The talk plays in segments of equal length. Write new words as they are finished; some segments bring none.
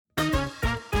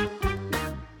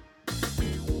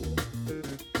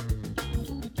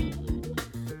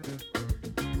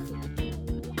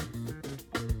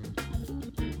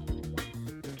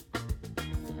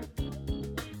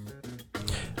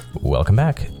Welcome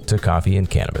back to Coffee and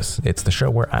Cannabis. It's the show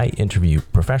where I interview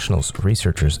professionals,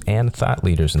 researchers, and thought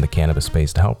leaders in the cannabis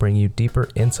space to help bring you deeper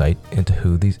insight into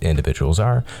who these individuals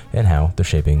are and how they're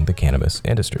shaping the cannabis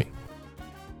industry.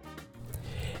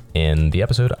 In the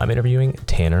episode, I'm interviewing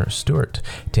Tanner Stewart.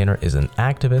 Tanner is an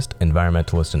activist,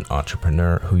 environmentalist, and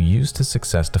entrepreneur who used his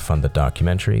success to fund the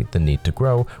documentary The Need to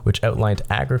Grow, which outlined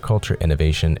agriculture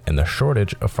innovation and the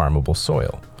shortage of farmable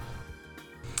soil.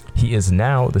 He is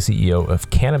now the CEO of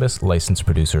cannabis licensed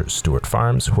producer Stewart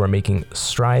Farms, who are making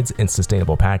strides in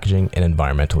sustainable packaging and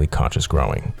environmentally conscious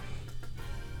growing.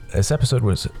 This episode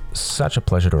was such a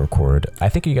pleasure to record. I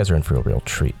think you guys are in for a real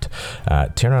treat.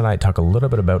 Tanner and I talk a little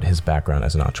bit about his background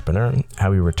as an entrepreneur,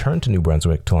 how he returned to New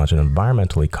Brunswick to launch an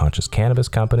environmentally conscious cannabis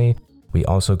company. We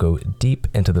also go deep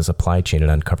into the supply chain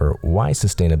and uncover why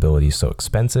sustainability is so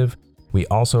expensive. We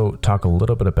also talk a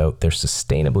little bit about their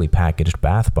sustainably packaged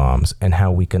bath bombs and how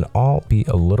we can all be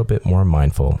a little bit more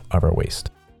mindful of our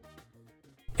waste.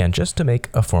 And just to make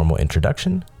a formal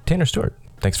introduction, Tanner Stewart,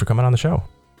 thanks for coming on the show.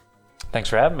 Thanks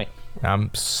for having me.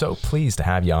 I'm so pleased to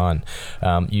have you on.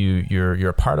 You're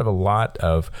a part of a lot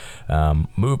of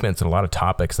movements and a lot of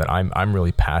topics that I'm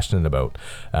really passionate about.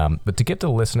 But to give the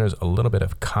listeners a little bit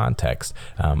of context,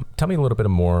 tell me a little bit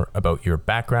more about your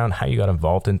background, how you got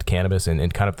involved in cannabis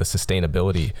and kind of the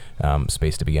sustainability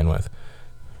space to begin with.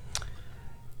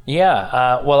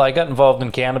 Yeah, well, I got involved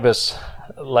in cannabis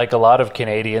like a lot of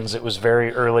Canadians. It was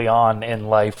very early on in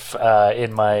life,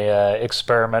 in my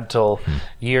experimental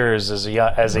years as a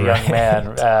young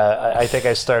man. I think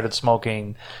I started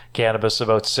smoking cannabis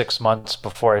about 6 months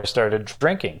before I started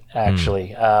drinking,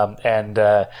 actually. And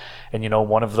you know,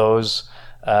 one of those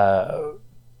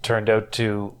turned out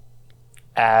to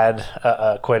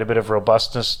add quite a bit of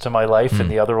robustness to my life, and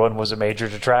the other one was a major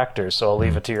detractor. So I'll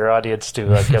leave it to your audience to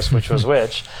guess which was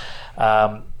which.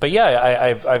 But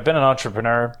yeah, I've been an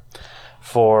entrepreneur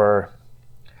for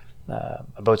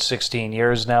about 16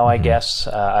 years now, I guess.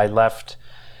 I left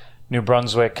New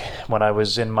Brunswick when I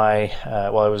was in my, I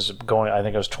was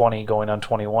 20, going on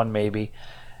 21 maybe.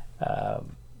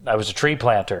 I was a tree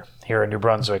planter here in New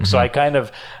Brunswick. So I kind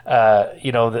of,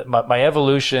 my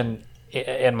evolution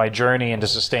and my journey into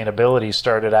sustainability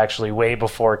started actually way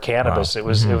before cannabis. Wow. It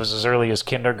was as early as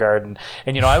kindergarten,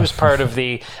 and I was part of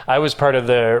the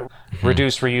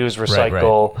reduce, reuse,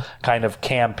 recycle kind of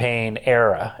campaign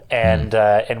era,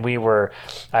 and we were.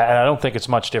 I don't think it's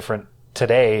much different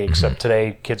today, except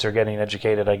today kids are getting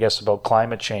educated, I guess, about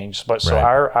climate change. But so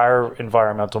our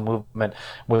environmental movement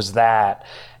was that,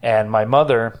 and my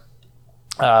mother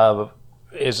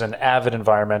is an avid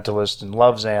environmentalist and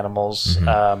loves animals,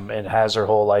 and has her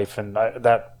whole life and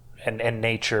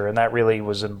nature, and that really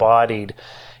was embodied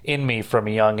in me from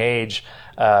a young age.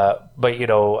 But we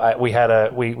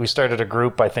started a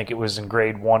group. I think it was in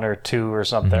grade 1 or 2 or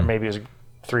something, maybe it was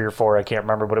 3 or 4. I can't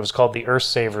remember, but it was called the Earth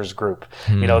Savers Group.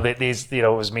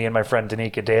 It was me and my friend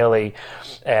Danica Daly,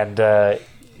 and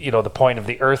the point of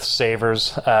the Earth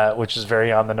Savers, which is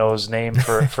very on the nose name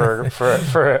for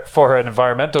an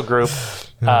environmental group.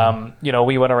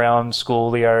 We went around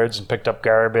school yards and picked up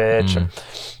garbage, and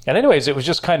anyways, it was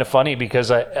just kind of funny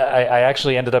because I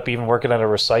actually ended up even working at a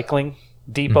recycling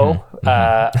depot,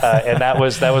 and that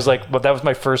was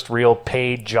my first real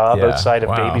paid job outside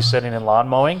of babysitting and lawn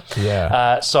mowing.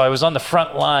 So I was on the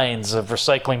front lines of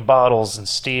recycling bottles and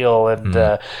steel, and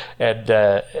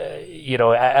actually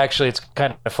it's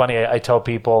kind of funny. I tell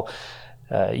people,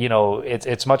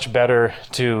 it's much better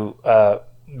to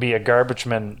be a garbage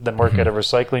man than work at a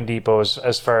recycling depot,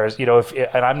 as far as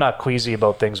and I'm not queasy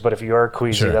about things, but if you are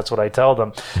queasy, that's what I tell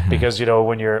them, because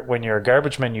when you're a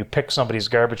garbage man, you pick somebody's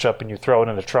garbage up and you throw it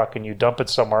in a truck and you dump it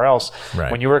somewhere else.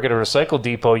 When you work at a recycle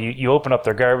depot, you open up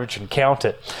their garbage and count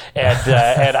it,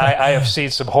 and I have seen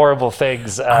some horrible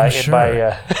things I'm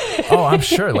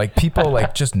sure, like people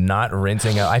like just not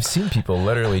rinsing out. I've seen people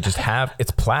literally just have,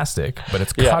 it's plastic but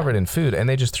it's covered in food, and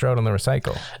they just throw it on the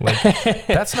recycle. Like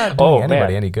that's not doing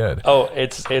anybody any good.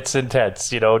 It's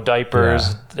intense.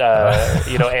 Diapers,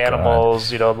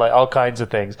 animals, like all kinds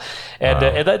of things,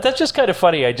 and that's just kind of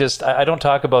funny. I don't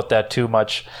talk about that too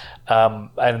much,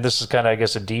 and this is kind of, I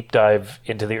guess, a deep dive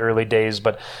into the early days,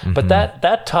 but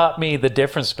that taught me the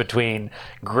difference between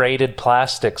graded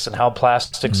plastics and how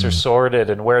plastics are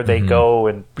sorted and where they go,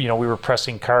 and we were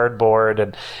pressing cardboard,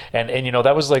 and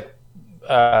that was like.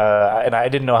 And I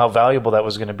didn't know how valuable that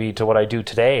was going to be to what I do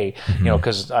today,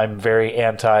 because I'm very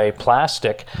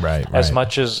anti-plastic, as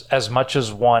much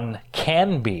as one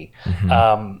can be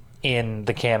in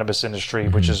the cannabis industry,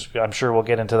 which is, I'm sure we'll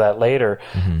get into that later.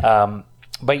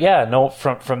 but yeah, no,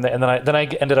 from the, and then I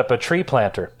ended up a tree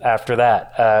planter after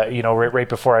that. You know, right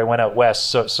before I went out west.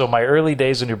 So my early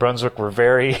days in New Brunswick were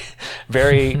very,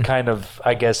 very kind of,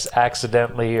 I guess,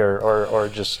 accidentally or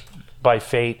just by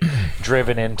fate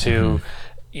driven into,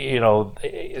 you know,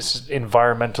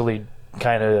 environmentally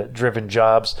kind of driven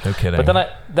jobs. No kidding. But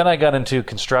then I got into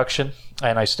construction,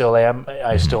 and I still am.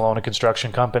 I still own a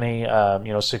construction company.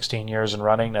 16 years and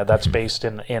running. That's based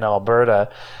in Alberta,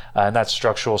 and that's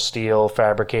structural steel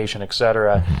fabrication,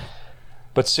 etc.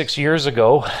 But 7 years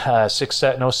ago,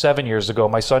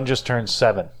 my son just turned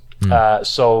 7.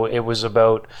 So it was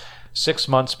about 6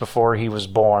 months before he was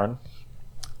born.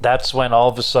 That's when all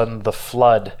of a sudden the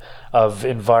flood of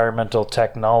environmental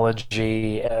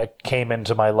technology came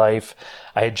into my life.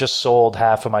 I had just sold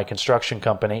half of my construction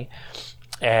company,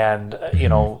 and you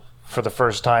know, for the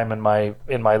first time in my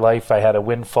life, I had a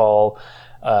windfall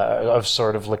of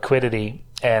sort of liquidity.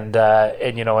 And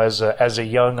you know, as a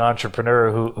young entrepreneur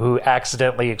who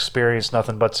accidentally experienced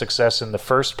nothing but success in the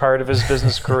first part of his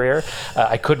business career,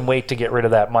 I couldn't wait to get rid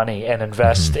of that money and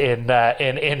invest in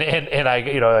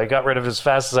I got rid of it as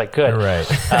fast as I could. Right.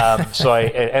 So I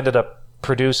ended up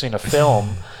producing a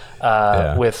film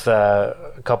with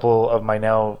a couple of my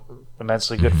now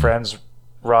immensely good friends,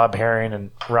 Rob Herring and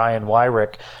Ryan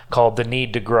Wyrick, called The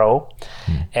Need to Grow,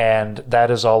 and that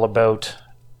is all about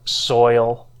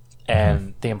soil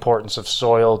and the importance of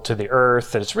soil to the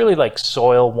earth. And it's really like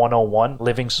Soil 101,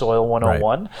 Living Soil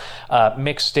 101,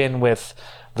 mixed in with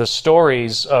the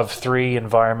stories of 3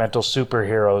 environmental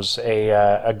superheroes,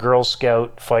 a Girl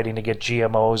Scout fighting to get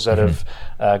GMOs out of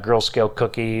Girl Scout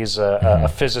cookies,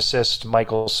 a physicist,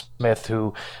 Michael Smith,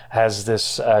 who has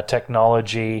this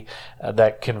technology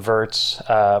that converts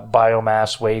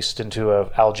biomass waste into a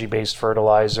algae-based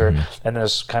fertilizer, and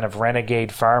this kind of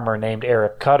renegade farmer named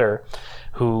Eric Cutter,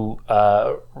 who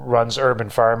runs urban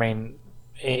farming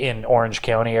in Orange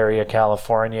County area,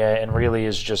 California, and really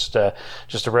is just a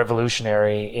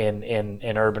revolutionary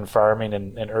in urban farming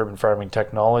and urban farming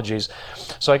technologies.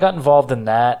 So I got involved in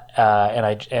that,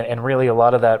 and really a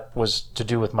lot of that was to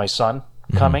do with my son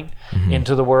coming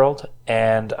into the world.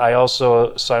 And I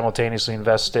also simultaneously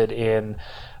invested in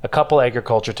a couple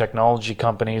agriculture technology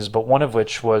companies, but one of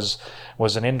which was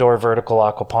an indoor vertical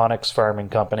aquaponics farming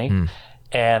company.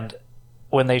 And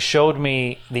when they showed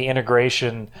me the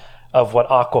integration of what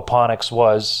aquaponics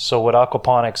was, so what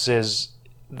aquaponics is,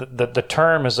 the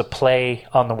term is a play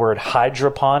on the word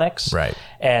hydroponics, right?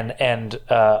 And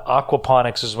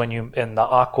aquaponics is and the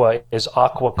aqua is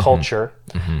aquaculture,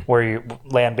 where you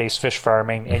land-based fish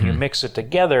farming, and you mix it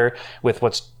together with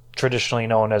what's traditionally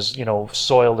known as, you know,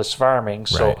 soilless farming.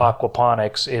 So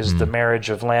aquaponics is the marriage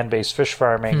of land-based fish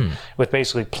farming with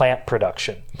basically plant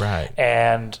production, right?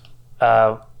 And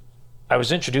I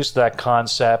was introduced to that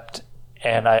concept,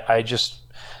 and I just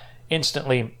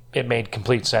instantly, it made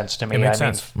complete sense to me. It makes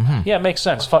sense. Yeah, it makes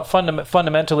sense.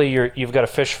 Fundamentally, you've got a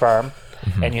fish farm,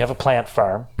 and you have a plant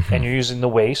farm, and you're using the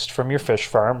waste from your fish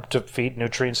farm to feed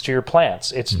nutrients to your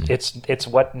plants. It's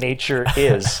what nature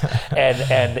is,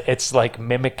 and it's like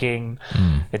mimicking.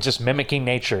 It's just mimicking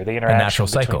nature. The interaction, a natural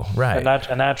cycle, right?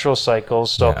 A natural cycle.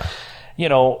 So, you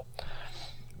know,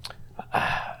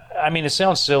 I mean, it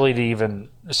sounds silly to even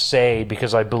say,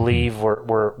 because I believe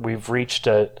we've reached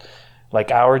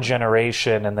our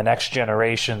generation and the next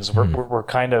generations. We're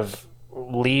kind of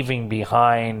leaving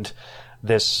behind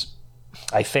this.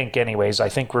 I think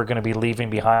we're going to be leaving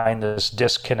behind this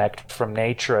disconnect from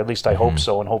nature. At least I hope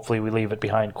so, and hopefully we leave it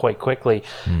behind quite quickly.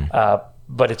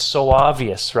 But it's so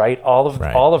obvious, right? All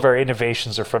of our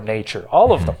innovations are from nature.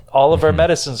 All of them. All of our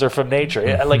medicines are from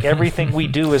nature. Like everything we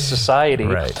do as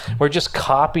society, we're just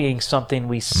copying something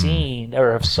we've seen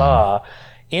or have saw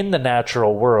in the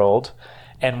natural world,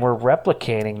 and we're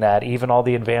replicating that. Even all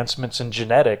the advancements in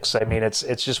genetics. I mean, it's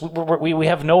just we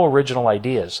have no original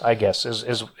ideas, I guess,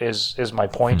 is my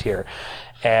point here,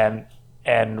 and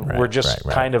we're just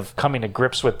kind of coming to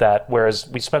grips with that. Whereas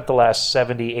we spent the last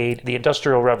 78, the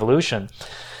Industrial Revolution,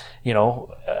 you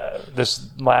know, this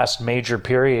last major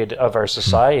period of our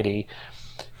society,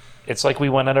 it's like we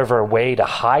went out of our way to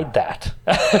hide that.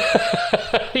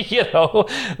 You know,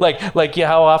 like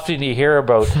how often do you hear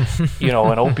about, you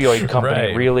know, an opioid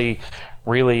company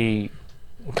really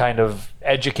kind of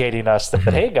educating us that,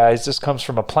 hey guys, this comes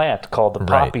from a plant called the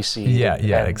poppy seed. Yeah,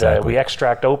 and, exactly. We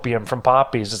extract opium from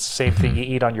poppies. It's the same thing you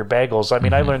eat on your bagels. I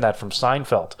mean, I learned that from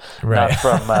Seinfeld, not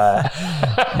from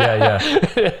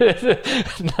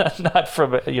not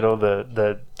from, you know,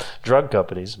 the drug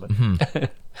companies. But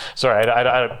Sorry,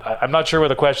 I'm not sure where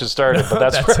the question started, but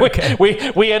that's where okay.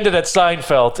 we ended at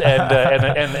Seinfeld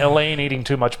and Elaine eating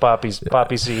too much poppy seed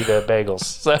bagels.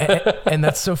 So. And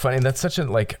that's so funny. And that's such a,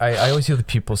 like, I always hear the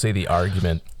people say the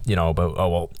argument, about, oh,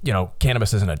 well,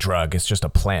 cannabis isn't a drug, it's just a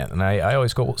plant. And I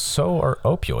always go, well, so are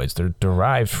opioids. They're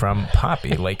derived from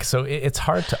poppy. Like, so it's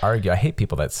hard to argue. I hate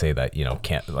people that say that,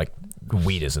 can't, like,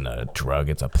 weed isn't a drug,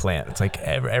 it's a plant. It's like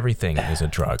everything is a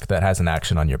drug that has an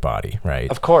action on your body, right?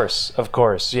 Of course,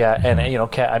 yeah.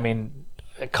 Mm-hmm.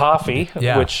 And coffee,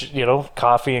 which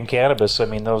coffee and cannabis,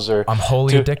 those are, I'm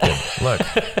wholly addicted. Look,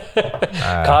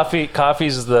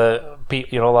 coffee's a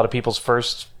lot of people's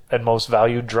first and most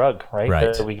valued drug, right?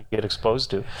 That we get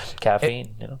exposed to,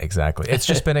 caffeine. Exactly. It's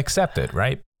just been accepted,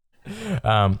 right?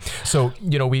 So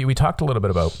we talked a little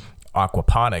bit about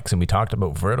aquaponics and we talked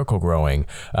about vertical growing.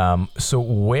 So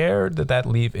where did that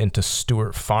lead into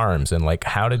Stewart Farms, and like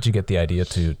how did you get the idea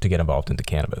to get involved into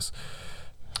cannabis?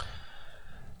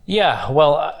 Yeah,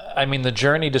 well, the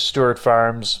journey to Stewart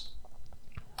Farms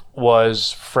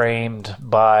was framed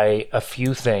by a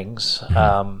few things.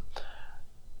 Mm-hmm.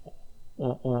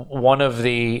 One of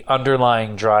the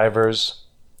underlying drivers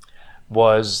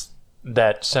was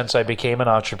that since I became an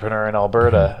entrepreneur in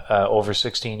Alberta over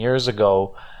 16 years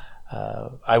ago,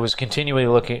 I was continually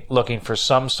looking for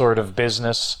some sort of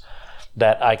business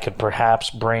that I could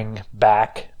perhaps bring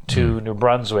back to New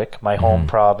Brunswick, my home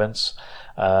province.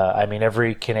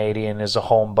 Every Canadian is a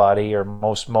homebody, or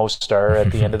most are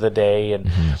at the end of the day,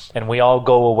 and we all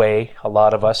go away, a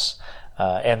lot of us,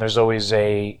 and there's always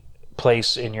a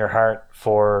place in your heart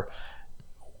for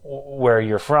where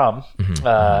you're from,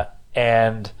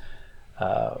 and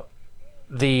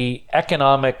the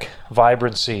economic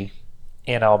vibrancy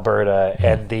in Alberta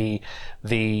and the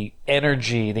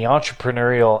energy, the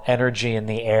entrepreneurial energy in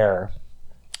the air.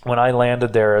 When I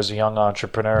landed there as a young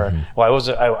entrepreneur,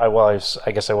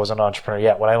 I guess I wasn't an entrepreneur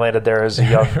yet. When I landed there as a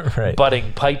young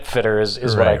budding pipe fitter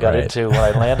is what I got into when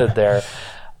I landed there.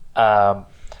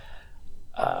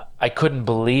 I couldn't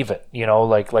believe it,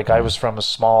 I was from a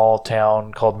small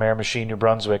town called Miramichi, New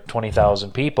Brunswick,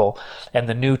 20,000 people, and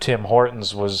the new Tim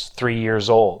Hortons was 3 years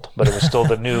old, but it was still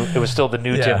the new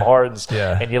Tim Hortons.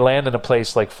 Yeah. And you land in a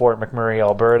place like Fort McMurray,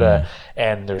 Alberta,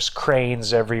 and there's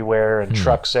cranes everywhere and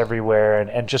trucks everywhere,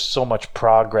 and just so much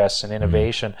progress and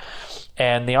innovation.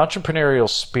 And the entrepreneurial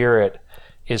spirit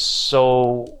is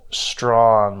so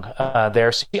strong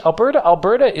there. See,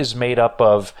 Alberta is made up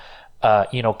of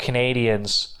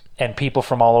Canadians and people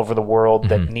from all over the world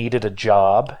that needed a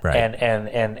job,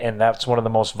 and that's one of the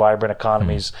most vibrant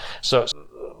economies. So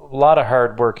a lot of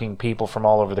hardworking people from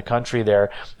all over the country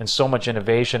there, and so much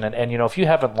innovation. And if you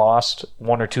haven't lost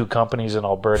one or two companies in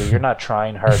Alberta, you're not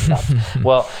trying hard enough.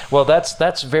 Well,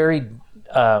 that's very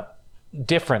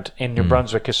different in New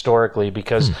Brunswick historically,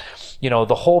 because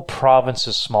the whole province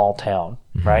is small town,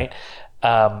 right?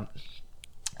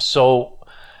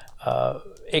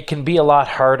 It can be a lot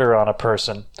harder on a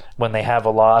person when they have a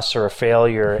loss or a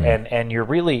failure, and you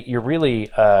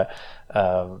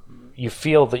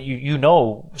feel that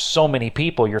so many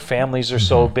people, your families are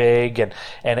so big, and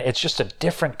it's just a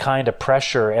different kind of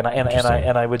pressure, and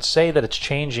I would say that it's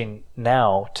changing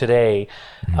now today,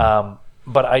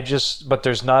 but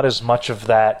there's not as much of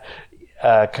that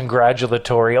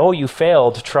congratulatory, oh, you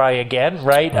failed, try again,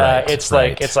 right? It's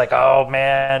like, oh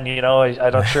man,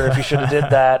 I'm not sure if you should have did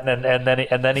that, and then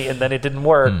it didn't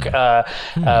work. But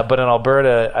in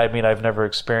Alberta, I've never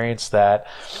experienced that.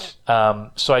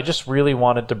 So I just really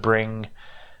wanted to bring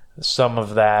some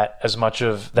of that, as much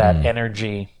of that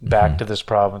energy back to this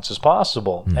province as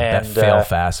possible. And that fail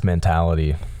fast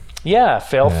mentality. Yeah,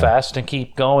 fast and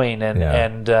keep going,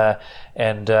 I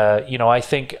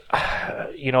think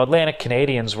Atlantic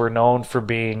Canadians were known for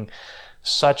being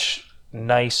such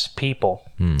nice people.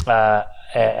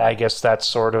 I guess that's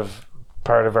sort of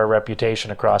part of our reputation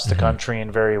across the country,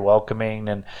 and very welcoming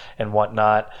and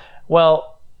whatnot.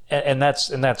 Well, and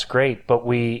that's great, but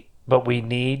we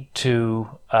need to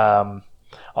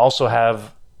also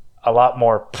have a lot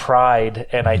more pride,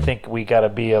 and I think we got to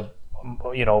be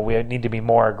we need to be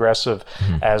more aggressive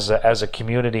as a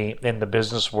community in the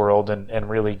business world, and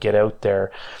really get out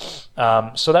there.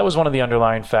 So that was one of the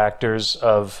underlying factors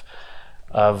of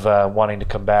wanting to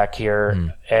come back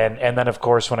here. And then, of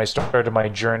course, when I started my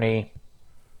journey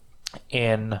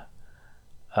in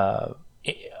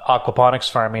aquaponics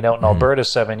farming out in Alberta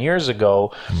 7 years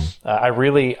ago, I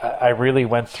really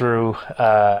went through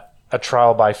a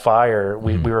trial by fire.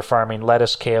 We were farming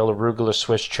lettuce, kale, arugula,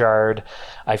 Swiss chard.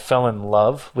 I fell in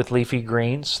love with leafy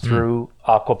greens through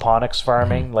aquaponics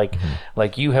farming. Like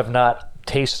you have not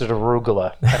tasted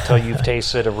arugula until you've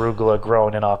tasted arugula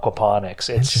grown in aquaponics.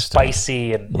 It's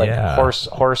spicy and like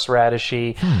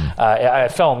horseradishy. I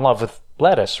fell in love with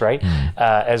lettuce, right?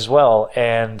 As well.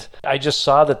 And I just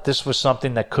saw that this was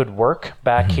something that could work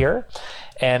back here.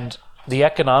 And the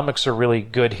economics are really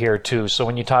good here too. So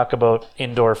when you talk about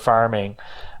indoor farming,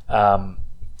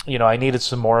 you know, I needed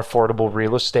some more affordable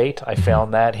real estate. I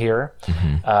found that here.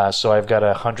 So I've got a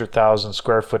 100,000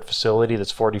 square foot facility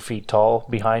that's 40 feet tall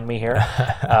behind me here.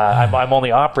 I'm only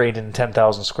operating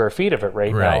 10,000 square feet of it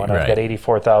right now, and I've got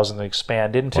 84,000 to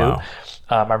expand into. Wow.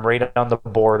 I'm right on the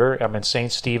border. I'm in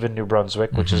St. Stephen, New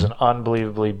Brunswick, which is an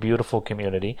unbelievably beautiful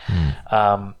community.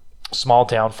 Small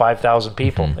town, 5,000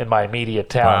 people in my immediate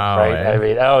town, wow, right? I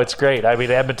mean, it's great. I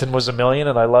mean, Edmonton was 1 million,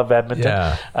 and I love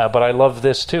Edmonton, but I love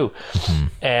this too.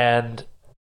 And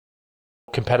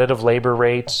competitive labor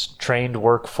rates, trained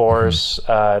workforce,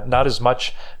 not as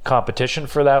much competition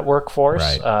for that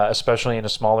workforce, especially in a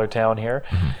smaller town here,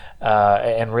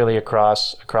 and really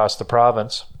across the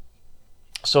province.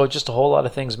 So just a whole lot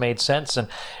of things made sense,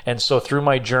 and so through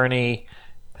my journey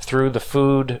through the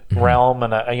food realm,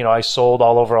 and I sold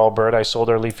all over Alberta. I sold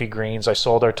our leafy greens. I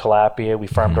sold our tilapia. We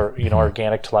farmed our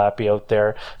organic tilapia out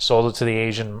there. Sold it to the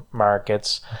Asian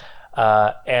markets,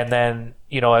 and then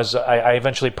as I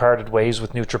eventually parted ways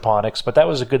with Nutraponics, but that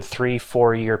was a good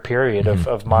 3-4 year period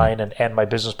of mine and my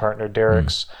business partner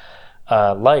Derek's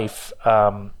life,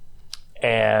 and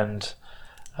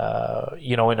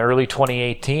in early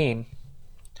 2018.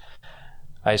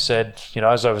 I said,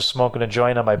 as I was smoking a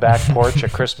joint on my back porch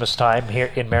at Christmas time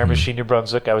here in Miramichi, New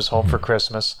Brunswick, I was home for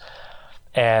Christmas,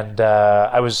 and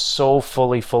I was so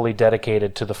fully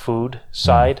dedicated to the food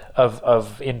side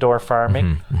of indoor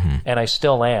farming, and I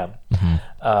still am.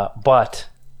 But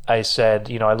I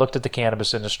said, I looked at the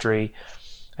cannabis industry.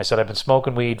 I said, I've been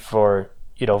smoking weed for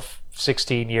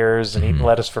 16 years and eating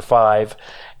lettuce for 5,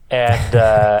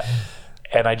 and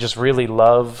and I just really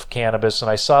love cannabis,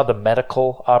 and I saw the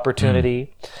medical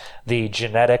opportunity, the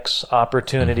genetics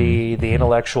opportunity, the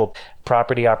intellectual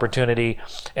property opportunity,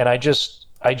 and I just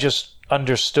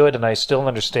understood, and I still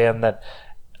understand that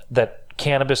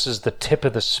cannabis is the tip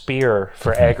of the spear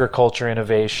for agriculture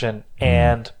innovation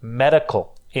and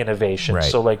medical innovation. Right.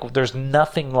 So like there's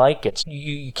nothing like it.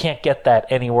 You can't get that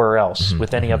anywhere else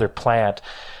with any other plant.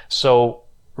 So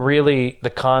really the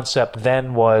concept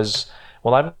then was,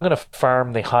 well, I'm going to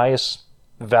farm the highest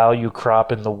value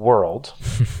crop in the world.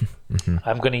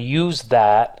 I'm going to use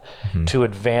that to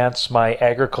advance my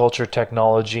agriculture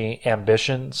technology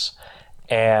ambitions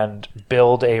and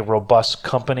build a robust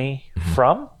company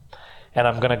from. And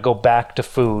I'm going to go back to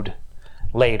food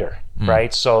later,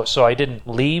 right? So I didn't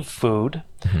leave food,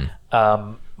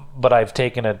 but I've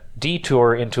taken a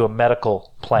detour into a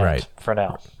medical plant for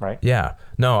now, right? Yeah.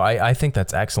 No, I think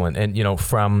that's excellent. And,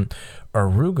 from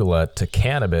arugula to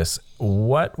cannabis,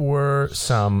 what were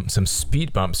some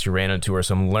speed bumps you ran into or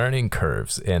some learning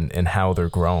curves in how they're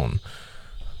grown?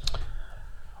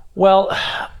 Well,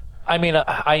 I mean,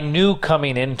 I knew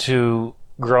coming into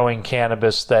growing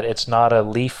cannabis that it's not a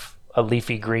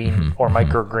leafy green or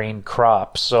microgreen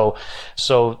crop. So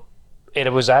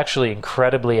it was actually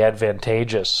incredibly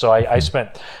advantageous. So I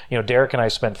spent, Derek and I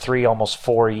spent almost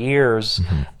 4 years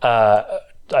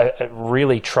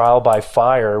really trial by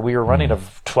fire. We were running a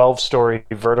 12-story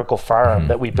vertical farm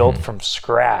that we built from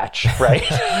scratch, right?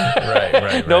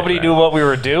 Nobody knew what we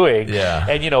were doing. Yeah.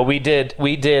 And we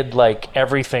did like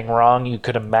everything wrong you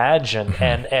could imagine.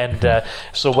 And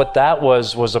so what that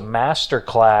was a master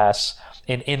class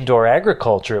in indoor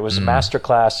agriculture. It was a master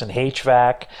class in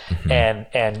HVAC and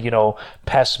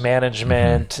pest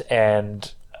management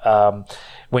and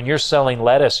when you're selling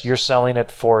lettuce, you're selling it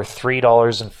for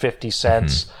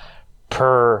 $3.50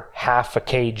 per half a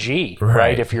kg,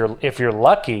 right? If you're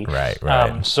lucky,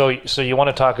 right. So you want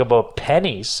to talk about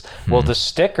pennies? Well, the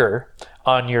sticker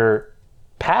on your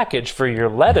package for your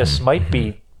lettuce might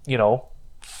be,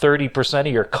 30% of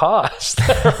your cost,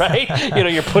 right?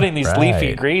 You're putting these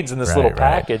leafy greens in this little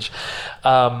package.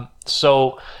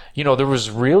 So there was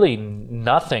really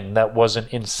nothing that wasn't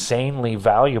insanely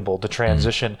valuable to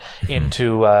transition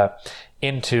into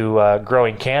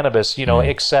growing cannabis,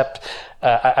 except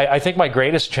I think my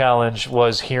greatest challenge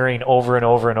was hearing over and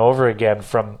over and over again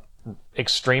from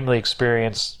extremely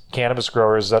experienced cannabis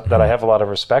growers that I have a lot of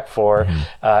respect for,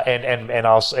 and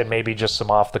also, and maybe just some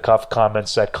off the cuff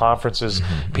comments at conferences,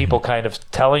 people kind of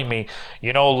telling me,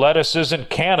 lettuce isn't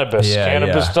cannabis.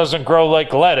 Cannabis doesn't grow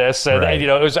like lettuce, and, Right. and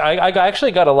it was I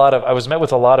actually got I was met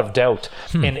with a lot of doubt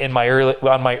in my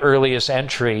earliest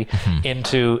entry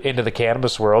into the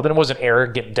cannabis world, and it wasn't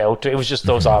arrogant doubt. It was just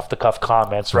those off the cuff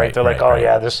comments, right? They're like, oh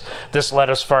yeah, this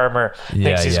lettuce farmer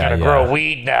thinks he's going to grow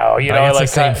weed now, It's like the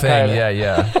same thing. kinda,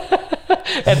 Yeah.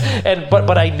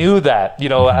 but I knew that,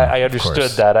 I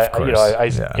understood that.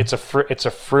 It's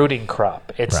a fruiting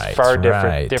crop. It's far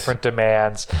different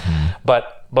demands.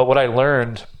 But what I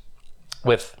learned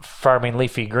with farming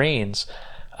leafy greens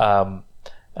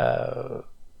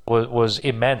was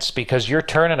immense, because you're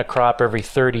turning a crop every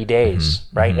 30 days,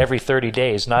 right? Every 30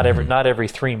 days, not every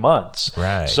 3 months.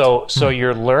 Right. So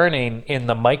you're learning in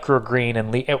the microgreen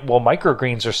and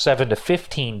microgreens are 7 to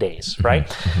 15 days, right?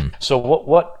 So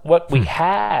what we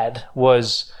had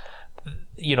was,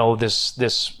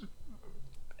 this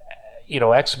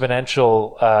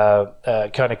exponential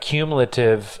kind of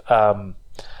cumulative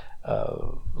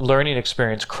learning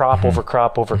experience, crop over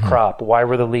crop over crop. Why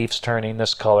were the leaves turning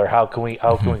this color? How can we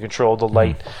control the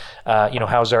light?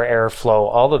 How's our airflow?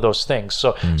 All of those things.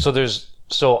 So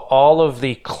all of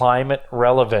the climate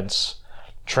relevance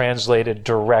translated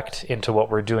direct into what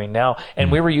we're doing now,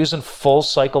 and we were using full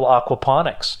cycle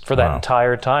aquaponics for that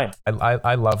entire time.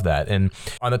 I love that. And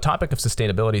on the topic of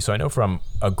sustainability, so I know from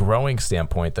a growing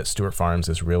standpoint that Stewart Farms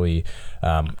is really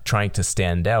trying to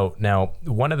stand out. Now,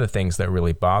 one of the things that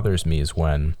really bothers me is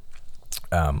when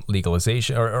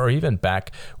legalization, or even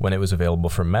back when it was available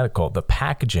for medical, the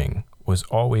packaging was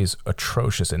always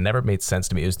atrocious. It never made sense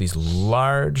to me. It was these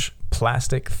large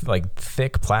plastic, like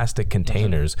thick plastic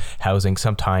containers housing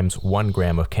sometimes 1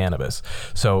 gram of cannabis.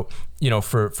 So,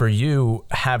 for you,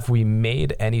 have we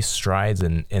made any strides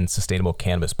in sustainable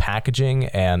cannabis packaging,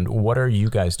 and what are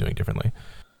you guys doing differently?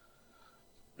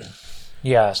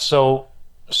 Yeah, so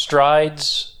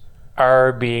strides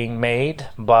are being made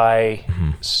by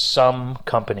some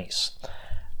companies.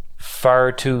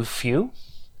 Far too few,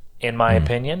 in my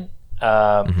opinion.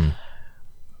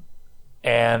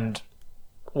 And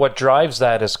what drives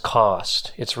that is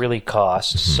cost. It's really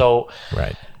cost. So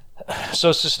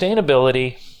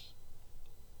sustainability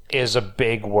is a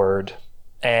big word,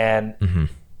 and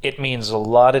it means a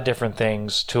lot of different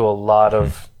things to a lot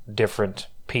of different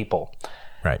people.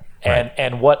 Right.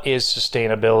 And what is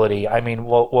sustainability? I mean,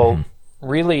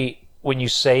 really, when you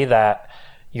say that,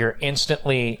 you're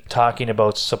instantly talking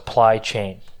about supply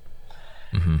chain.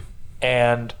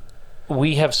 And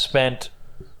we have spent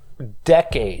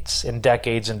decades and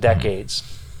decades and decades.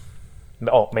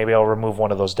 Oh, maybe I'll remove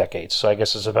one of those decades. So I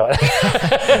guess it's about.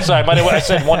 Sorry, I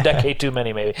said 1 decade too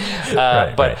many, maybe.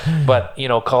 But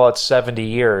call it 70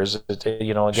 years.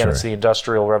 Again, it's the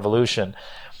Industrial Revolution.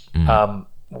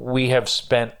 We have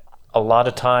spent a lot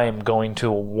of time going to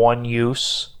a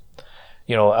one-use,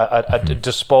 a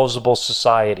disposable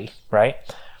society, right?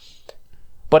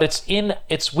 But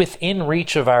it's within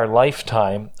reach of our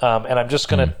lifetime. And I'm just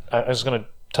gonna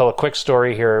tell a quick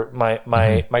story here.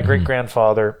 My great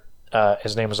grandfather,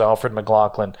 his name was Alfred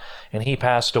McLaughlin, and he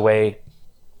passed away.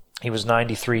 He was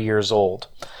 93 years old,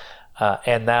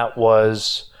 and that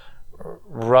was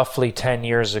roughly 10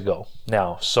 years ago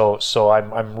now. So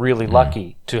I'm really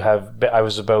lucky to have. I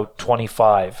was about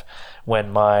 25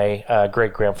 when my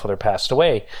great grandfather passed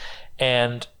away,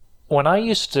 and when I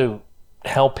used to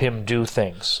help him do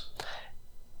things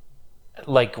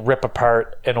like rip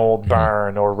apart an old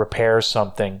barn or repair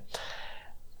something,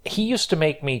 he used to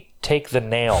make me take the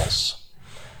nails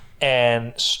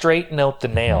and straighten out the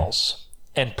nails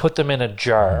and put them in a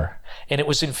jar. And it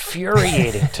was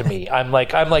infuriating to me. I'm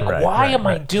like, why am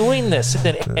I doing this?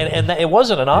 And it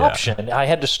wasn't an option. I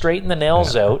had to straighten the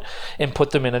nails out and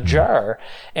put them in a jar.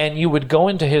 And you would go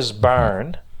into his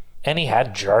barn, and he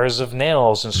had jars of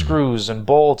nails and screws and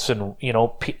bolts and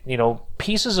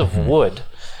pieces of wood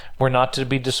were not to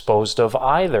be disposed of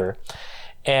either.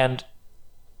 And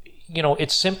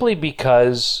it's simply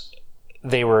because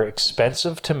they were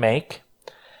expensive to make,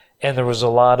 and there was a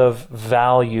lot of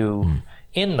value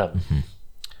in them.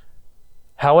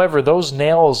 However, those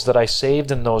nails that I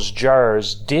saved in those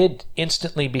jars did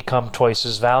instantly become twice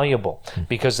as valuable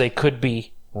because they could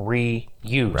be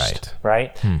reused,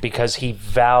 right? Because he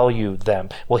valued them.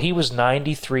 Well, he was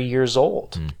 93 years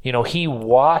old. He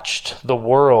watched the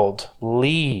world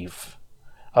leave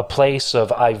a place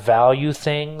of I value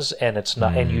things, and it's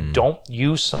not, and you don't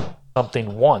use them.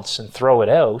 something once and throw it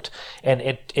out, and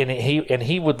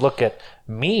he would look at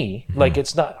me like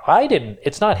it's not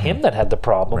him that had the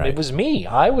problem. Right. It was me.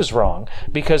 I was wrong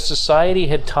because society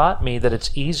had taught me that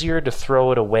it's easier to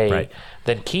throw it away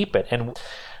than keep it. And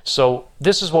so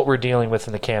this is what we're dealing with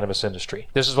in the cannabis industry.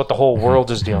 This is what the whole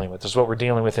world is dealing with. This is what we're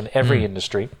dealing with in every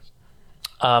industry.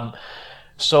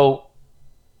 So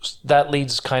that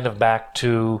leads kind of back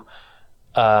to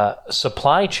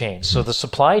supply chains. So the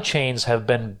supply chains have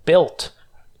been built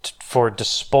for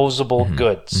disposable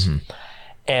goods.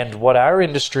 And what our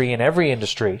industry and every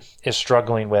industry is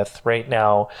struggling with right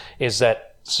now is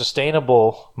that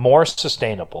more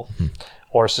sustainable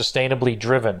or sustainably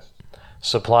driven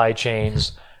supply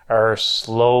chains are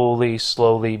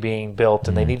slowly being built,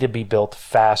 and they need to be built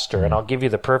faster. And I'll give you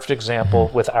the perfect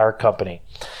example with our company.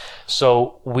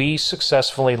 So we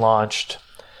successfully launched,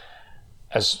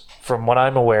 as from what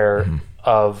I'm aware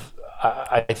of,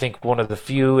 I think one of the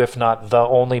few, if not the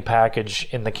only package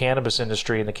in the cannabis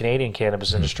industry, in the Canadian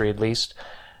cannabis industry at least,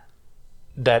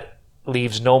 that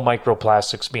leaves no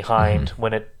microplastics behind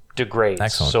when it degrades.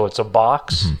 Excellent. So it's a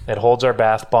box. It holds our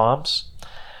bath bombs.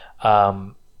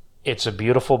 It's a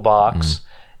beautiful box.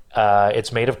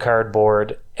 It's made of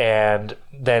cardboard, and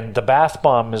then the bath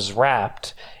bomb is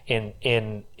wrapped in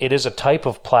it is a type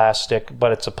of plastic,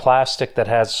 but it's a plastic that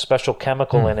has special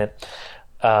chemical in it.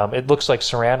 It looks like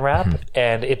saran wrap,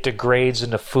 and it degrades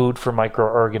into food for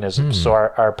microorganisms. So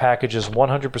our package is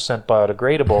 100%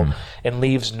 biodegradable and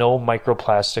leaves no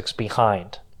microplastics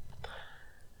behind.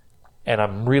 And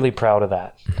I'm really proud of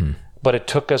that. But it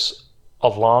took us a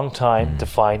long time to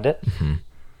find it.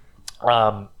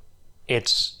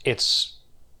 It's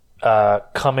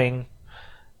coming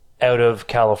out of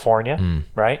California,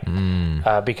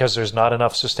 right? Because there's not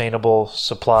enough sustainable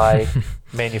supply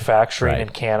manufacturing in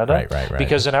Canada. Right.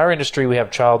 Because in our industry, we have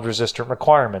child-resistant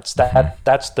requirements.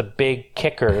 That's the big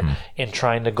kicker in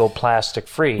trying to go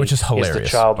plastic-free. Which is hilarious, is the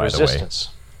child by the way. resistance.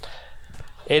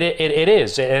 It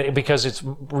is, because it's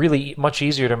really much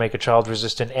easier to make a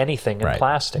child-resistant anything in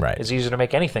plastic. It's easier to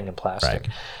make anything in plastic.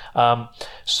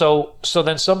 So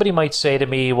then somebody might say to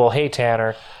me, well, hey,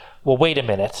 Tanner, well, wait a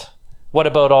minute. What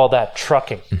about all that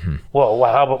trucking? Well,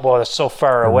 how about, well, it's so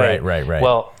far away. Right.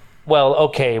 Well,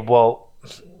 okay. Well,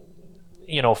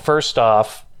 first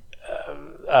off,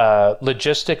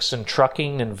 logistics and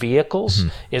trucking and vehicles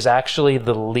is actually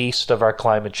the least of our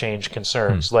climate change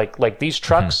concerns. Like these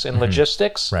trucks and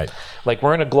logistics, like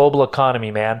we're in a global economy,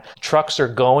 man. Trucks are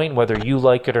going whether you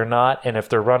like it or not, and if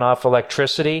they're run off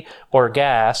electricity or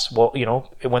gas, well,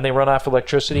 when they run off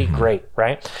electricity, great,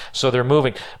 right? So they're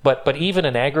moving. But even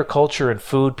in agriculture and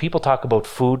food, people talk about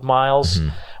food miles.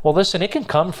 Well, listen, it can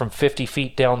come from 50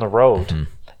 feet down the road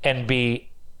and be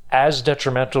as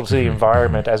detrimental to the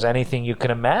environment as anything you can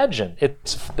imagine.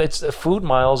 It's food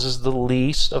miles is the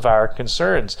least of our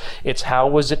concerns. It's how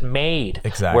was it made?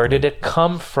 Exactly. Where did it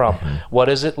come from? What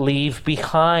does it leave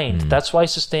behind? That's why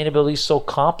sustainability is so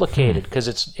complicated, because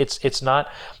it's not,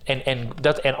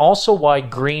 and also why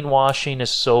greenwashing is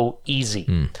so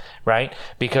easy, right?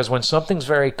 Because when something's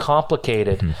very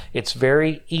complicated, it's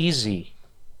very easy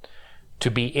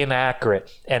to be inaccurate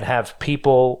and have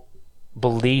people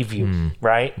believe you,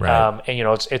 right? And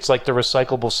it's like the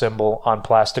recyclable symbol on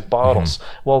plastic bottles.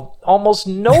 Well, almost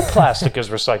no plastic is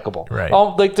recyclable.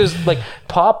 Like there's like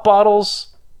pop bottles,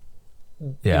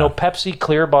 Pepsi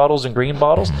clear bottles and green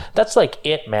bottles. That's like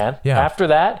it, man. After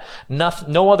that,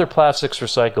 no other plastic's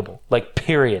recyclable. Like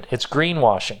period. It's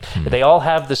greenwashing. They all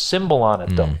have the symbol on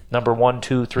it though. Number 1,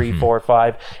 2, 3, 4,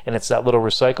 5, and it's that little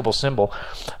recyclable symbol.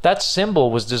 That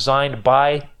symbol was designed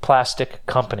by plastic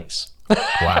companies.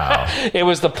 Wow. It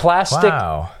was the plastic.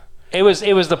 Wow. It was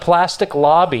the plastic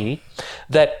lobby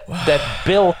that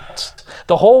built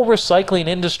the whole recycling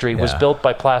industry was built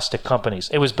by plastic companies.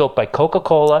 It was built by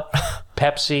Coca-Cola,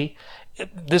 Pepsi.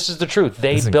 This is the truth.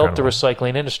 They built the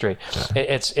recycling industry.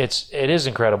 It is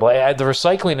incredible. The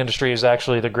recycling industry is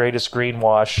actually the greatest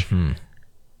greenwash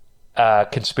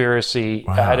conspiracy.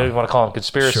 I don't even want to call them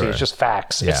conspiracy. It's just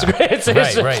facts. It's the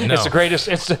greatest.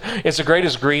 It's the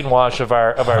greatest greenwash of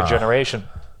our generation.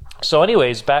 So,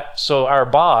 anyways, so our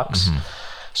box.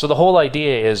 So the whole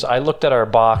idea is, I looked at our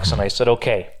box and I said,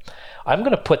 okay, I'm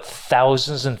going to put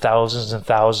thousands and thousands and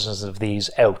thousands of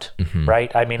these out,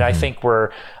 right? I mean, I think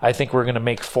we're going to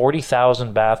make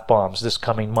 40,000 bath bombs this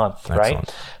coming month, right?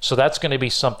 Excellent. So that's going to be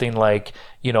something like,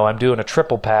 I'm doing a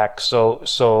triple pack,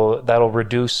 so that'll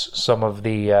reduce some of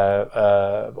the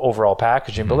overall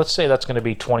packaging. But let's say that's going to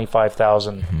be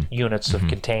 25,000 units of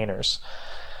containers.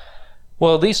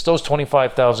 Well, at least those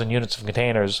 25,000 units of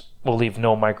containers will leave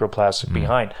no microplastic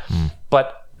behind.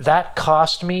 But that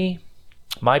cost me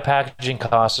my packaging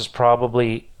cost is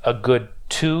probably a good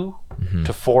 2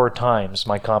 to 4 times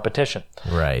my competition.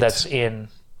 Right. That's in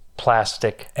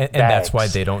plastic and bags. that's why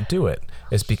they don't do it.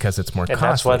 It's because it's more costly.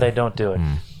 That's why they don't do it.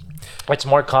 It's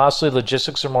more costly.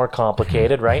 Logistics are more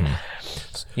complicated, right?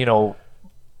 You know,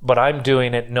 but I'm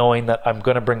doing it knowing that I'm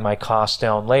going to bring my costs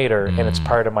down later, and it's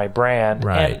part of my brand.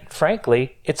 Right. And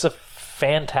frankly, it's a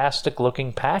fantastic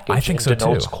looking package. I think so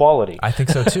denotes too. quality. I think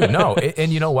so too. No,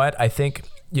 and you know what? I think,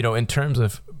 you know, in terms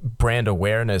of brand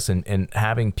awareness and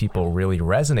having people really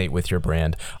resonate with your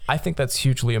brand, I think that's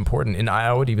hugely important. And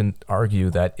I would even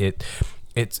argue that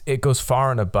it goes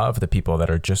far and above the people that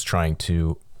are just trying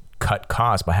to cut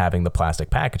costs by having the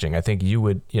plastic packaging. I think you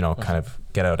would, you know, kind of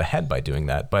get out ahead by doing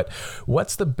that. But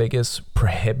what's the biggest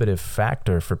prohibitive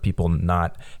factor for people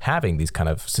not having these kind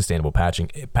of sustainable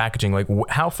packaging? Like,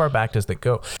 how far back does that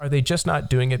go? Are they just not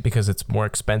doing it because it's more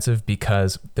expensive,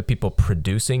 because the people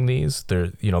producing these,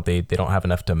 they're, you know, they don't have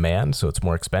enough demand, so it's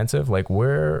more expensive? Like,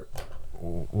 why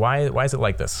is it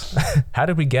like this? How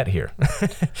did we get here?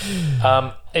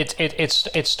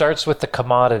 It starts with the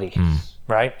commodity.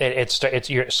 Right. It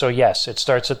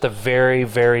starts at the very,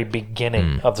 very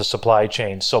beginning of the supply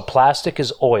chain. So plastic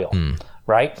is oil,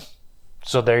 right?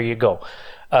 So there you go.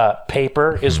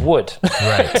 Paper is wood.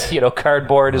 Right. You know,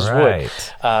 cardboard is wood.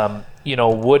 You know,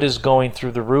 wood is going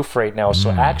through the roof right now. So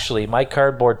actually, my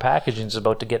cardboard packaging is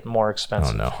about to get more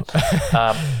expensive. Oh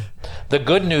no. The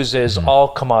good news is all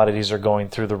commodities are going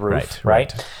through the roof,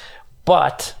 right?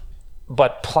 But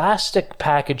plastic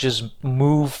packages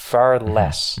move far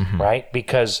less, right?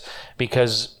 Because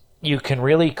you can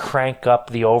really crank up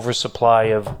the oversupply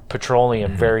of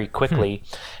petroleum very quickly.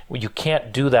 You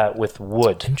can't do that with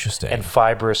wood and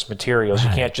fibrous materials.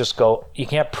 You can't just you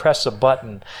can't press a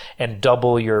button and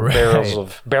double your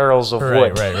barrels of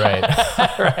wood.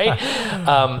 Right.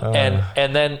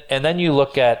 And then you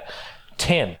look at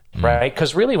tin, right?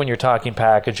 Because really, when you're talking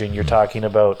packaging, you're talking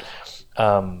about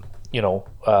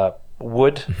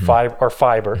wood,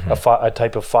 fiber, a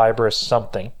type of fibrous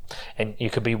something, and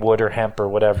you could be wood or hemp or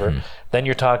whatever. Then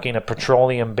you're talking a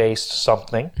petroleum-based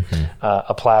something,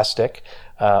 a plastic,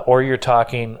 or you're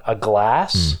talking a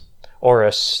glass or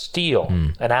a steel,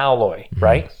 an alloy,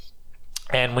 right?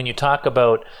 And when you talk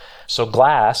about,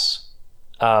 glass,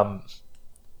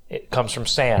 it comes from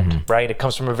sand, right? It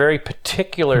comes from a very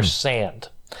particular sand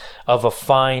of a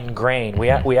fine grain. We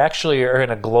actually are in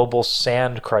a global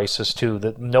sand crisis too.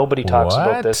 That nobody talks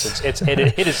about this.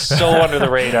 It is so under the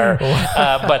radar.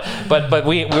 But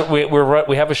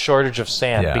we have a shortage of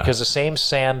sand because the same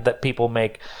sand that people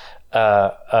make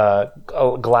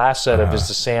glass out of is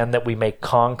the sand that we make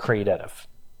concrete out of.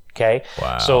 Okay.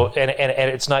 Wow. So and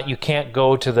it's not, you can't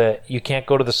go to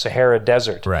the Sahara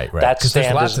Desert. Right. That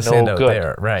sand is no good.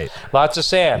 There. Right. Lots of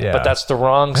sand, but that's the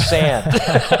wrong sand.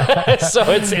 So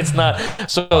it's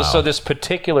not. So this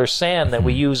particular sand that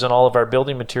we use in all of our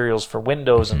building materials for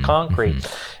windows and concrete,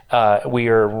 we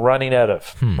are running out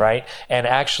of. Right. And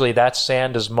actually, that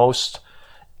sand is most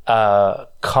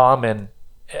common.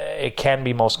 It can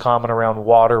be most common around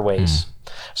waterways.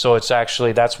 So it's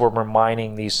actually, that's where we're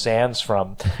mining these sands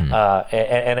from,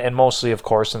 and mostly, of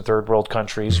course, in third world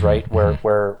countries, right,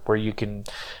 where you can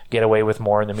get away with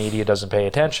more, and the media doesn't pay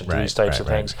attention to these types of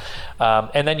things.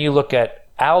 And then you look at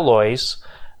alloys.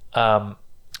 Same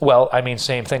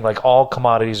thing. Like, all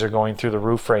commodities are going through the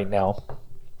roof right now,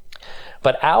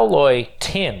 but alloy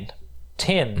tin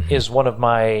is one of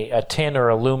my tin or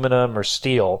aluminum or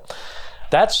steel.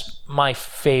 That's my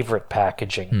favorite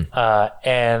packaging,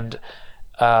 and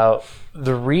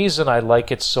the reason I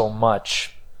like it so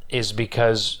much is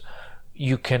because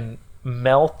you can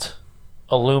melt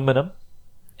aluminum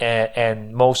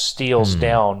and most steels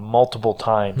down multiple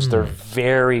times. They're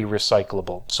very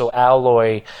recyclable. So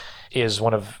alloy is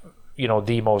one of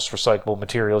the most recyclable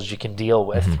materials you can deal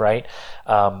with, right?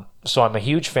 So I'm a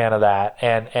huge fan of that.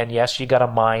 And yes, you got to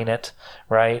mine it,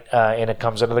 right? And it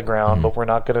comes out of the ground, but we're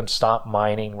not going to stop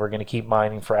mining. We're going to keep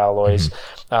mining for alloys.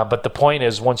 But the point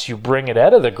is, once you bring it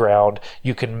out of the ground,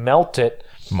 you can melt it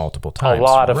multiple times, a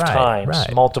lot of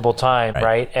times, multiple times,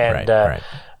 right? And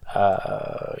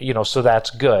so that's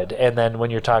good. And then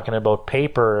when you're talking about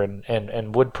paper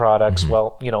and wood products,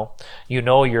 well,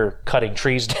 you're cutting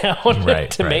trees down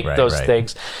to make those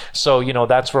things. So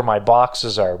that's where my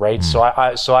boxes are, right? So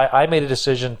I made a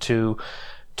decision to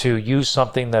use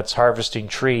something that's harvesting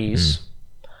trees,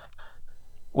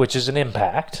 which is an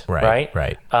impact,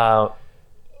 right?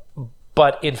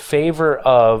 But in favor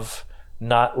of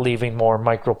not leaving more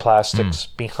microplastics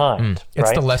behind.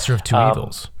 It's the lesser of two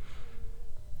evils.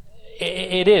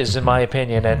 It is, in my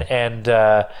opinion, and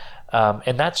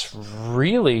that's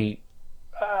really,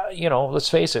 let's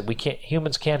face it,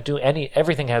 humans can't do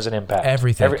everything has an impact.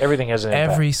 Everything. Everything has an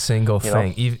impact. Every single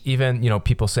thing. Even,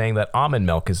 people saying that almond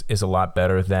milk is a lot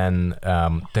better than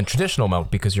traditional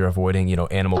milk because you're avoiding,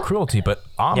 animal cruelty, but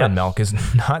almond milk is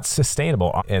not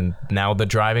sustainable. And now the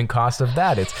driving cost of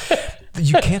that,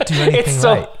 you can't do anything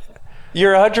right.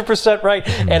 You're 100% right.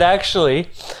 And actually,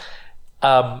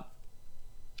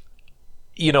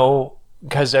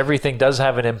 because everything does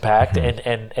have an impact,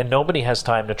 and nobody has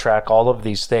time to track all of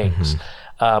these things.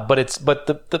 But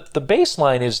the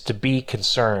baseline is to be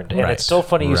concerned. And it's so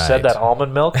funny you said that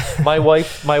almond milk. My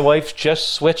wife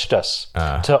just switched us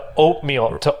to oatmeal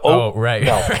milk.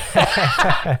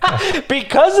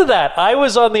 Because of that, I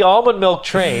was on the almond milk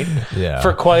train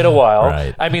for quite a while.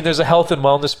 Right. I mean, there's a health and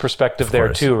wellness perspective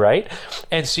there too, right?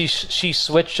 And she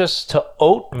switched us to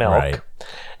oat milk. Right.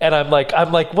 And I'm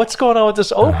like, what's going on with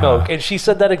this oat milk? And she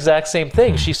said that exact same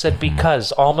thing. She said,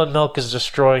 because almond milk is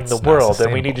destroying the world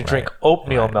and we need to drink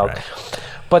oatmeal milk.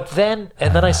 But then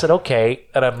I said, okay.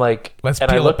 And I'm like, let's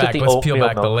peel back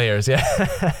the layers. Yeah.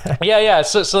 yeah.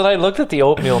 So then I looked at the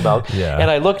oatmeal milk and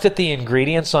I looked at the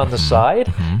ingredients on the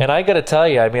side. And I got to tell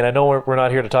you, I mean, I know we're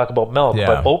not here to talk about milk,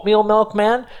 but oatmeal milk,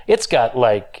 man, it's got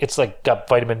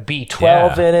vitamin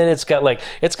B12 in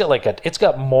it. It's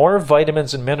got more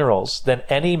vitamins and minerals than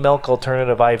any milk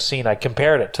alternative I've seen. I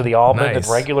compared it to the almond and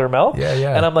regular milk.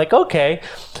 Yeah. And I'm like, okay,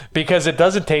 because it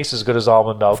doesn't taste as good as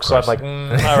almond milk. So I'm like,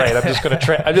 all right,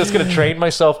 I'm just going to train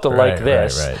myself to like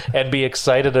this and be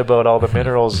excited about all the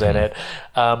minerals in it.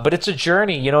 But it's a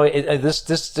journey.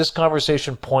 This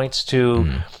conversation points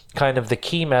to kind of the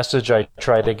key message I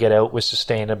try to get out with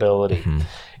sustainability.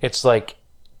 It's like,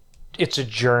 it's a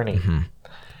journey.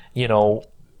 You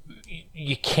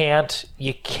cannot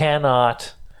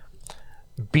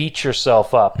beat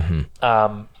yourself up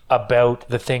about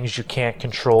the things you can't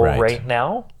control right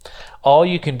now. All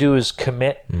you can do is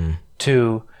commit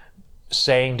to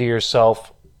saying to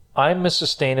yourself, I'm a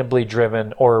sustainably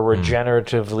driven or a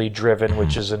regeneratively driven,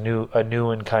 which is a new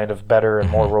and kind of better and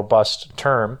more robust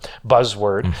term,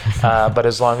 buzzword. But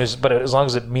as long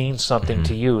as it means something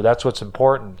to you, that's what's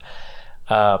important.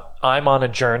 I'm on a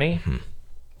journey,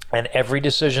 and every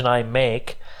decision I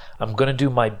make, I'm going to do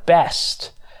my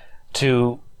best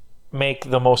to make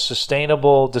the most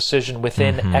sustainable decision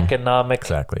within economic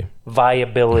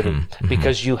viability,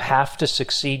 because you have to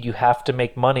succeed, you have to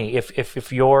make money.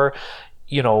 If your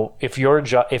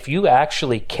job, if you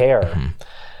actually care,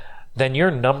 then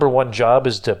your number one job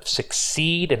is to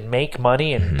succeed and make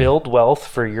money and build wealth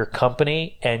for your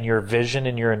company and your vision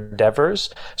and your endeavors,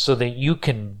 so that you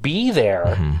can be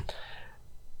there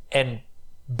and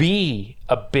be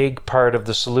a big part of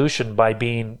the solution by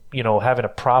being, having a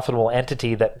profitable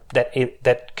entity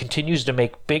that continues to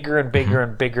make bigger and bigger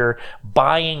and bigger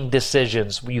buying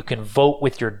decisions where you can vote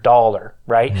with your dollar,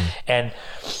 right? And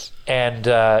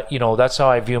that's how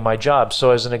I view my job.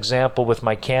 So as an example, with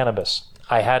my cannabis,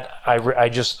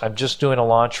 I'm just doing a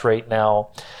launch right now.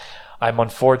 I'm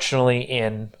unfortunately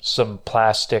in some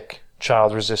plastic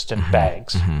child-resistant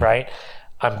bags, right?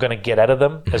 I'm going to get out of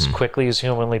them as quickly as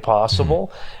humanly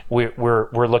possible.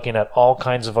 We're looking at all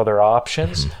kinds of other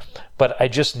options, but I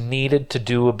just needed to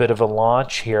do a bit of a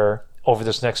launch here over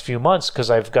this next few months, because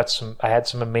I had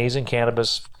some amazing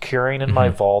cannabis curing in my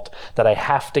vault that I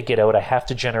have to get out. I have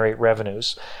to generate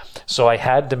revenues. So I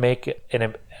had to make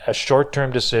a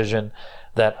short-term decision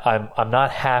that I'm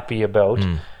not happy about,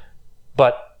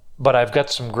 but I've got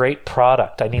some great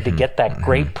product. I need to get that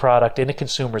great product into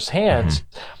consumers' hands.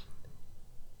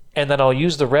 And then I'll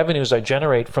use the revenues I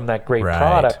generate from that great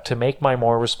product to make my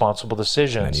more responsible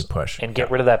decisions and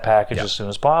get rid of that package as soon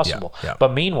as possible.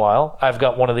 But meanwhile, I've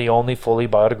got one of the only fully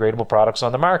biodegradable products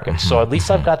on the market. So at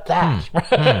least I've got that.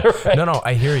 Right? No,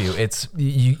 I hear you. It's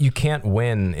you can't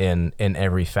win in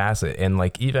every facet. And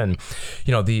like, even,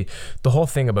 the whole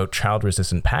thing about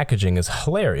child-resistant packaging is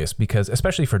hilarious, because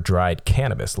especially for dried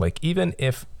cannabis, like, even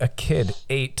if a kid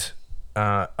ate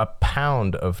a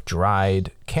pound of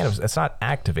dried cannabis, it's not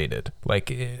activated. Like,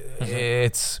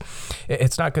 it's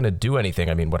not going to do anything.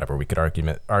 I mean, whatever, we could argue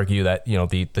that,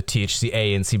 the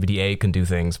THCA and CBDA can do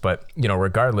things, but,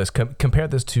 regardless, compare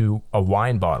this to a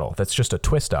wine bottle that's just a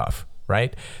twist off,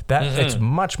 right? That it's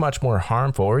much, much more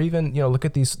harmful. Or even, look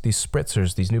at these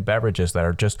spritzers, these new beverages that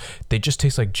are they just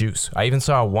taste like juice. I even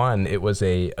saw one, it was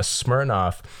a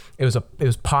Smirnoff. It was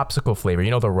popsicle flavor.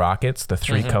 The Rockets, the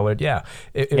 3-colored. Yeah.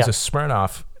 It was a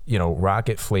Smirnoff,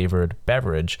 rocket flavored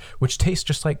beverage, which tastes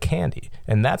just like candy.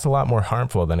 And that's a lot more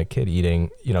harmful than a kid eating,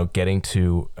 getting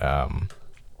to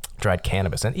dried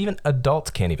cannabis. And even adults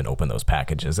can't even open those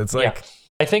packages. It's like,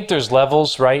 I think there's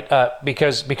levels, right?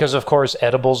 Because of course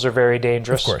edibles are very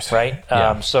dangerous, Of course. right?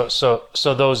 Yeah. So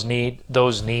those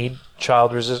need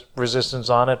child resistance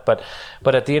on it, but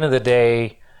at the end of the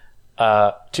day,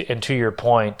 to your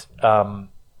point,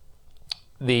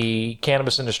 the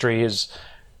cannabis industry is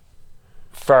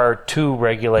far too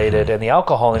regulated, and the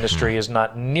alcohol industry is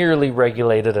not nearly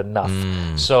regulated enough.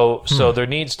 So there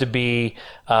needs to be,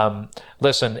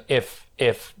 listen, if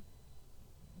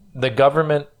the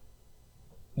government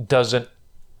doesn't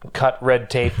cut red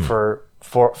tape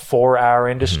for our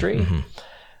industry,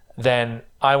 then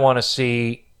I want to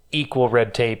see equal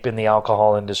red tape in the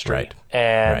alcohol industry. Right.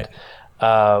 And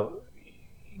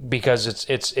because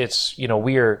it's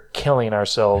we are killing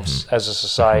ourselves as a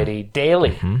society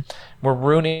daily. We're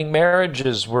ruining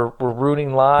marriages. We're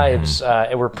ruining lives.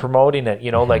 And we're promoting it.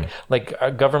 Like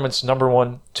our government's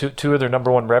two of their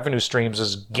number one revenue streams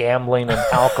is gambling and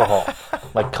alcohol.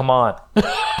 Like, come on,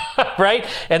 right?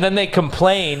 And then they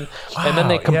complain.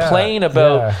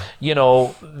 About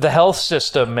the health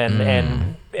system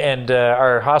and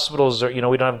our hospitals are, we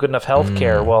don't have good enough health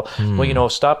care.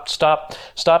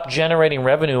 Stop generating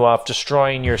revenue off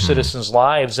destroying your citizens'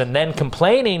 lives and then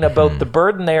complaining about the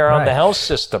burden they are on the health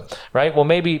system, right? Well,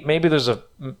 maybe there's a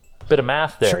bit of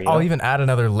math there. Sure, I'll even add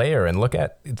another layer and look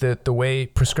at the way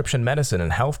prescription medicine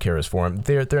and healthcare is formed.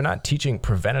 They're not teaching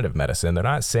preventative medicine. They're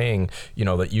not saying,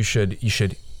 that you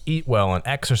should eat well and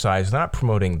exercise. They're not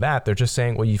promoting that. They're just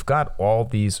saying, well, you've got all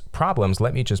these problems.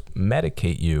 Let me just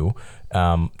medicate you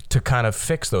to kind of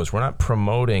fix those. We're not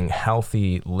promoting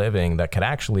healthy living that could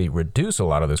actually reduce a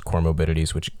lot of those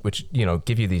comorbidities, which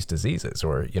give you these diseases.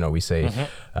 Or we say,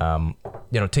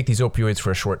 take these opioids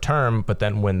for a short term, but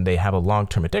then when they have a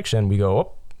long-term addiction, we go,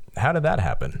 oh, how did that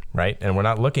happen, right? And we're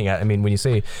not looking at. When you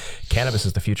say cannabis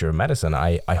is the future of medicine,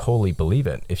 I wholly believe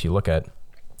it. If you look at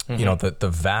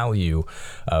the value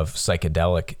of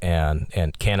psychedelic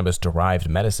and cannabis derived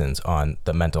medicines on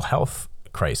the mental health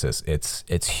crisis,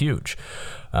 it's huge.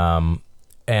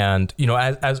 And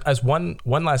as one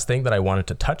last thing that I wanted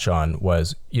to touch on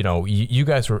was, you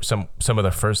guys were some of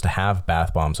the first to have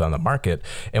bath bombs on the market,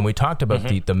 and we talked about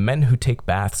the men who take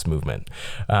baths movement.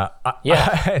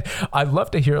 I'd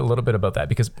love to hear a little bit about that,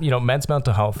 because men's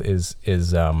mental health is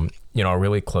a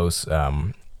really close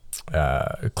to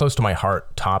my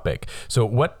heart topic. So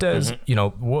what does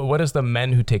what does the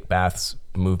men who take baths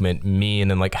movement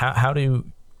mean, and like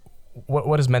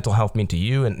what does mental health mean to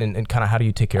you, and kind of how do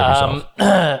you take care of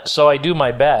yourself? So I do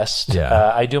my best.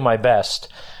 I do my best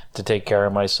to take care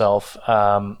of myself.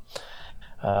 I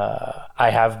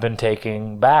have been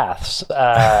taking baths.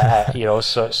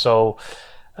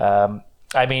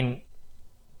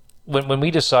 When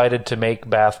we decided to make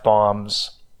bath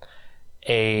bombs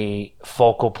a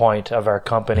focal point of our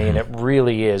company, and it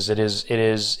really is. It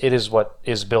is what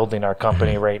is building our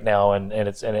company right now, and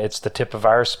it's the tip of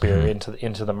our spear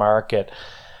into the market,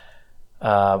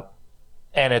 and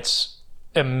it's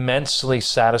immensely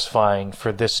satisfying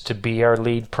for this to be our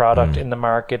lead product in the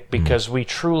market, because we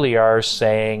truly are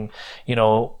saying,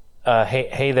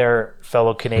 hey there,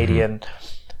 fellow Canadian.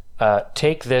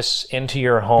 Take this into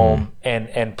your home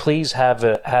and please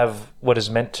have what is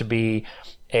meant to be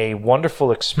a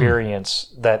wonderful experience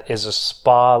that is a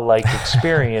spa-like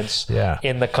experience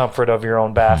in the comfort of your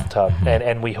own bathtub.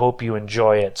 And we hope you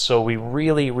enjoy it. So we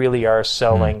really, really are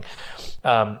selling,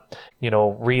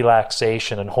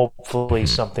 relaxation, and hopefully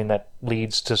something that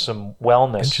leads to some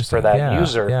wellness for that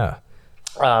user.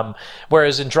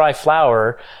 Whereas in dry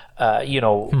flower,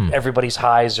 everybody's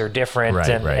highs are different,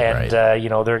 and they're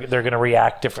going to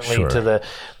react differently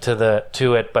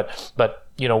to it. But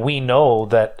we know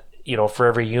that for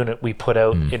every unit we put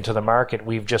out into the market,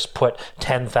 we've just put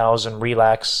 10,000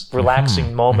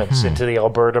 relaxing moments into the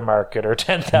Alberta market, or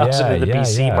 10,000 in the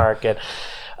BC market,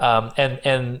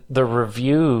 and the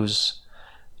reviews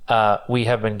we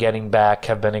have been getting back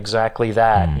have been exactly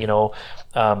that.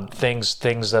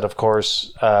 Things that, of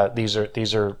course, these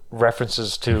are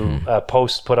references to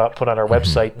posts put on our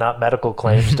website, not medical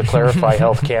claims, to clarify.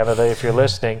 Health Canada, if you're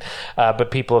listening,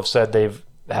 but people have said they've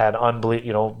had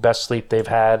best sleep they've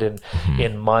had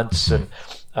in months, and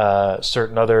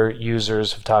certain other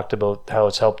users have talked about how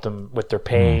it's helped them with their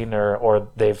pain, or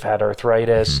they've had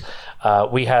arthritis.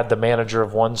 We had the manager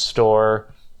of one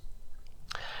store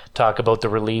talk about the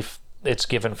relief it's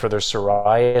given for their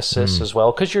psoriasis as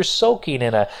well, because you're soaking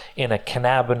in a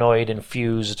cannabinoid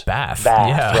infused bath,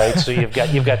 right? So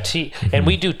you've got tea, and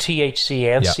we do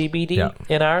THC and CBD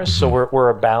in ours, so we're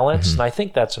a balance, and I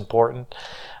think that's important.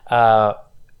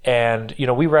 And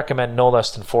we recommend no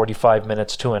less than 45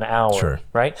 minutes to an hour,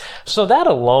 right? So that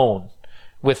alone,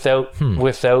 without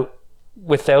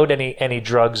without any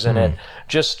drugs in it.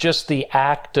 Just the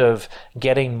act of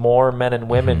getting more men and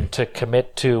women to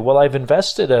commit to, well, I've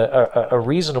invested a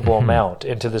reasonable amount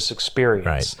into this experience.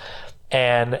 Right.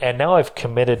 And now I've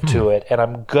committed to it, and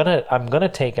I'm gonna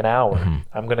take an hour.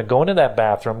 I'm gonna go into that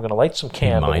bathroom. I'm gonna light some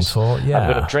candles. Mindful, yeah.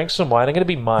 I'm gonna drink some wine. I'm gonna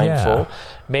be mindful. Yeah.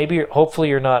 Maybe, hopefully,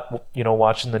 you're not,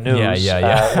 watching the news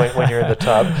Yeah. when you're in the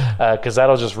tub, because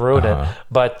that'll just ruin it.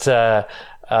 But so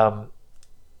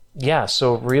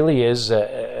it really is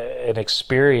an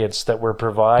experience that we're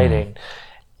providing.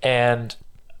 And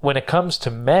when it comes to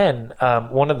men,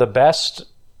 one of the best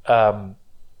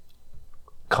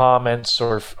comments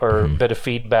or bit of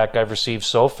feedback I've received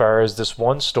so far is this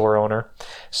one store owner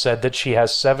said that she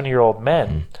has 7-year-old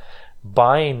men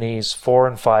buying these 4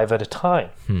 and 5 at a time.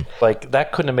 Like,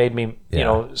 that couldn't have made me,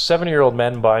 7-year-old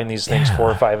men buying these things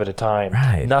 4 or 5 at a time.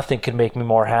 Right. Nothing could make me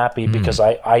more happy, because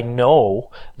I know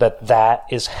that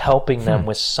is helping them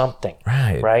with something.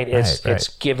 Right. It's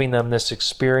giving them this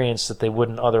experience that they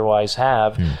wouldn't otherwise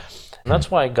have. And that's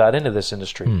why I got into this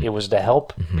industry. It was to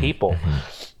help people.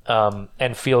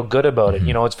 And feel good about it.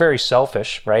 It's very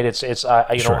selfish, right?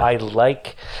 I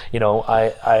like,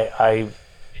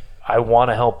 I want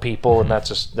to help people, and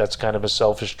that's kind of a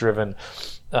selfish driven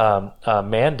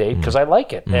mandate, because I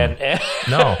like it. And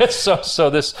no, so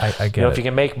this, I get if you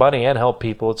can make money and help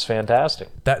people, it's fantastic.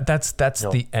 That's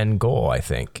the end goal, I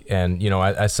think. And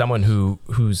as someone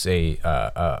who's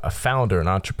a founder, an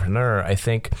entrepreneur, I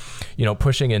think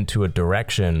pushing into a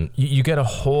direction, you get a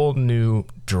whole new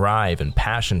drive and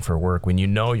passion for work when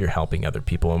you're helping other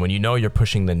people, and when you're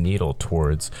pushing the needle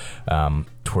towards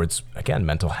again,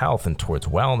 mental health and towards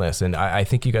wellness. And I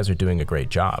think you guys are doing a great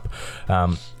job.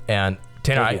 And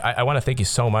Tanner, I want to thank you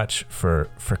so much for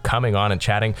coming on and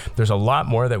chatting. There's a lot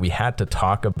more that we had to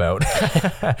talk about.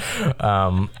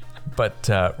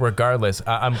 But regardless,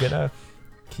 I'm going to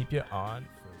keep you on.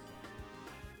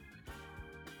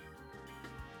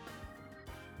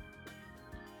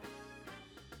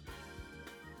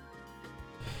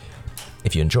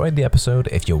 If you enjoyed the episode,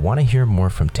 if you want to hear more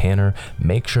from Tanner,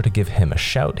 make sure to give him a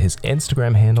shout. His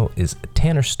Instagram handle is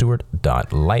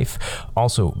tannerstewart.life.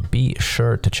 Also, be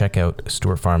sure to check out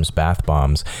Stewart Farms Bath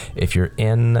Bombs. If you're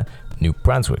in New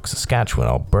Brunswick, Saskatchewan,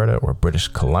 Alberta, or British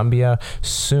Columbia,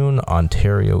 soon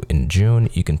Ontario in June,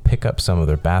 you can pick up some of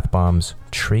their bath bombs.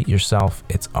 Treat yourself.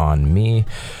 It's on me.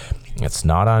 It's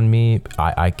not on me.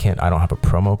 I don't have a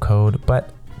promo code, but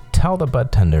tell the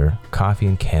bud tender Coffee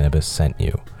and Cannabis sent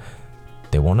you.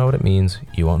 They won't know what it means.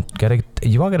 You won't get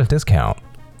a discount,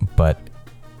 but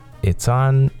it's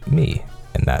on me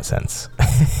in that sense.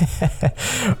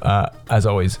 As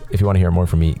always, if you want to hear more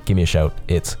from me, give me a shout.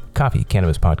 It's Coffee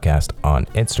Cannabis Podcast on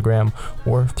Instagram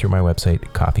or through my website,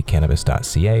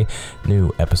 coffeecannabis.ca.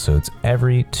 New episodes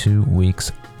every 2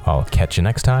 weeks. I'll catch you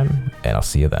next time, and I'll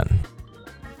see you then.